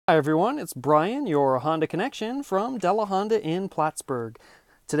Hi everyone, it's Brian, your Honda connection from Della Honda in Plattsburgh.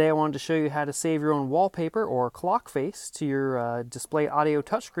 Today I wanted to show you how to save your own wallpaper or clock face to your display audio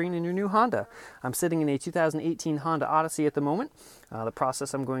touchscreen in your new Honda. I'm sitting in a 2018 Honda Odyssey at the moment. The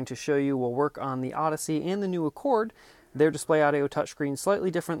process I'm going to show you will work on the Odyssey and the new Accord. Their display audio touchscreen is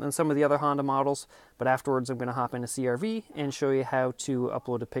slightly different than some of the other Honda models, but afterwards I'm going to hop into CRV and show you how to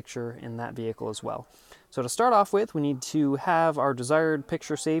upload a picture in that vehicle as well. So to start off with, we need to have our desired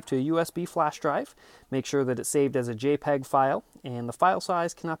picture saved to a USB flash drive. Make sure that it's saved as a JPEG file, and the file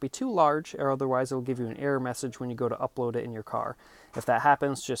size cannot be too large, or otherwise it will give you an error message when you go to upload it in your car. If that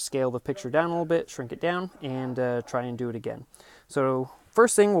happens, just scale the picture down a little bit, shrink it down, and try and do it again. So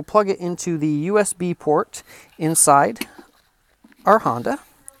first thing, we'll plug it into the USB port inside our Honda.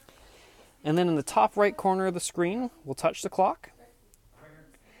 And then in the top right corner of the screen, we'll touch the clock.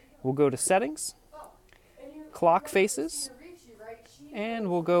 We'll go to Settings, Clock Faces,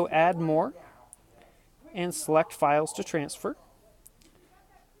 and we'll go Add More and select Files to Transfer.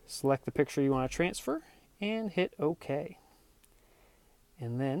 Select the picture you want to transfer and hit OK.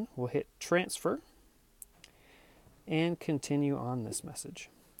 And then we'll hit Transfer and continue on this message.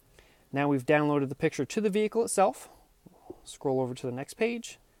 Now we've downloaded the picture to the vehicle itself. Scroll over to the next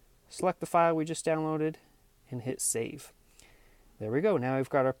page, select the file we just downloaded, and hit Save. There we go. Now we've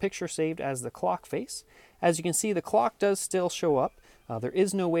got our picture saved as the clock face. As you can see, the clock does still show up. There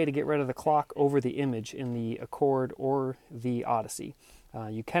is no way to get rid of the clock over the image in the Accord or the Odyssey.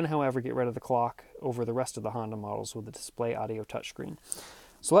 You can, however, get rid of the clock over the rest of the Honda models with the display audio touchscreen.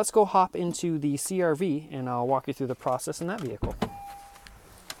 So let's go hop into the CRV and I'll walk you through the process in that vehicle.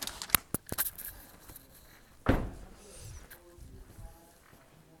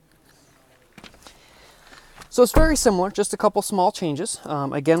 So it's very similar, just a couple small changes.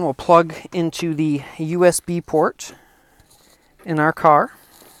 Again, we'll plug into the USB port in our car.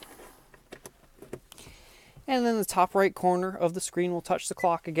 And then the top right corner of the screen will touch the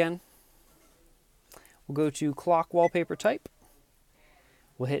clock again. We'll go to Clock Wallpaper Type.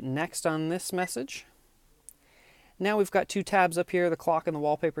 We'll hit Next on this message. Now we've got two tabs up here, the clock and the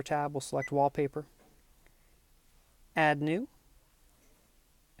wallpaper tab. We'll select Wallpaper. Add New.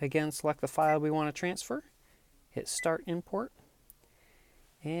 Again, select the file we want to transfer. Hit Start Import,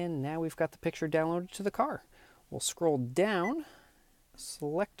 and now we've got the picture downloaded to the car. We'll scroll down,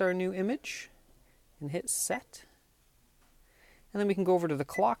 select our new image, and hit Set. And then we can go over to the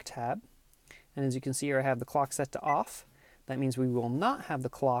Clock tab, and as you can see here I have the clock set to off. That means we will not have the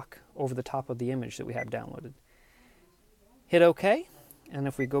clock over the top of the image that we have downloaded. Hit OK, and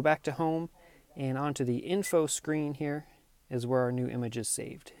if we go back to Home and onto the Info screen here, is where our new image is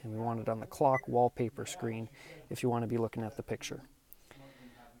saved. And we want it on the clock wallpaper screen if you want to be looking at the picture.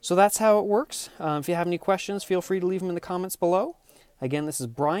 So that's how it works. If you have any questions, feel free to leave them in the comments below. Again, this is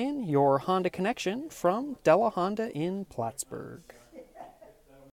Brian, your Honda connection from Della Honda in Plattsburgh.